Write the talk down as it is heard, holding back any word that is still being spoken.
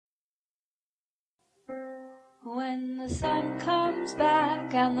When the sun comes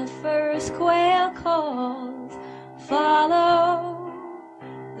back and the first quail calls, follow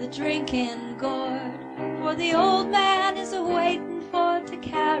the drinking gourd, for the old man is a-waiting for to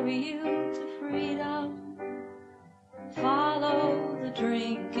carry you to freedom. Follow the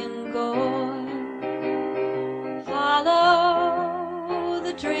drinking gourd, follow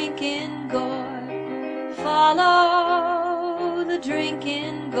the drinking gourd, follow the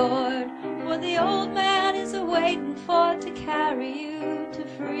drinking gourd, for the old man is a-waiting for to carry you to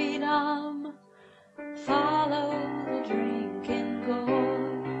freedom. Follow the drinking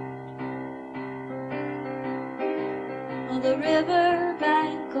gourd. The river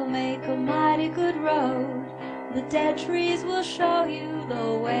bank will make a mighty good road. The dead trees will show you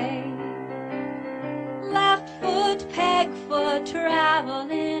the way. Left foot, peg foot,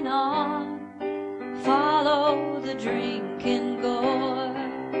 traveling on. Follow the drinking gourd.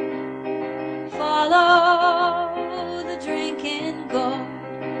 Follow the drinking gourd.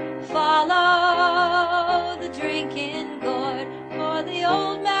 Follow the drinking gourd, for the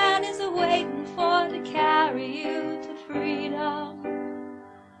old man is a-waiting for to carry you to freedom.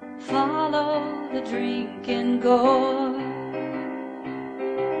 Follow the drinking gourd.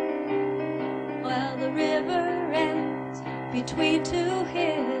 Well, the river ends between two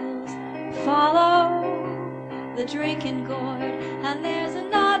hills. Follow the drinking gourd, and there's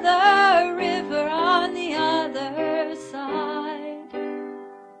another river on the other side.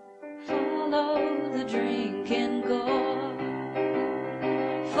 Follow the drinking gourd.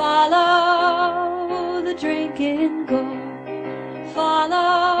 Follow the drinking gourd.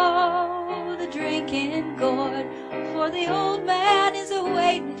 Follow the drinking gourd, for the old man is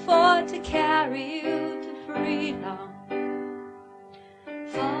a-waiting for to carry you to freedom.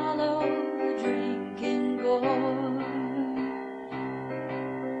 Follow the drinking gourd.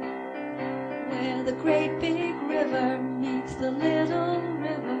 Where the great big river meets the little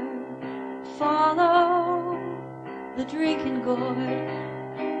river, follow the drinking gourd.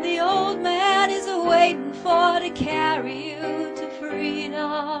 The old man is a-waiting for to carry you to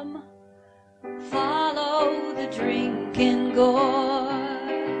freedom. Follow the drinking gourd.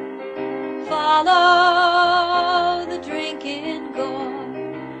 Follow the drinking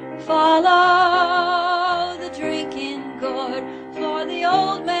gourd. Follow the drinking gourd, for the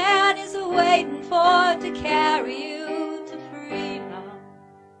old man is a-waiting for to carry you